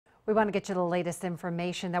We want to get you the latest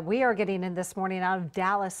information that we are getting in this morning out of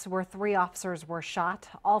Dallas, where 3 officers were shot,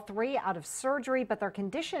 all 3 out of surgery, but their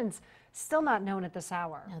conditions still not known at this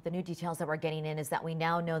hour. Now, the new details that we're getting in is that we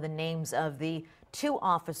now know the names of the 2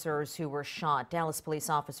 officers who were shot. Dallas police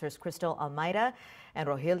officers Crystal Almeida and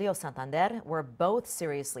Rogelio Santander were both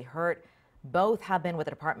seriously hurt. Both have been with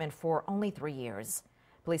the department for only 3 years.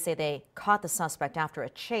 Police say they caught the suspect after a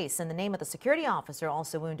chase, and the name of the security officer,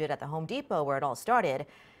 also wounded at the Home Depot where it all started,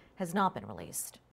 has not been released.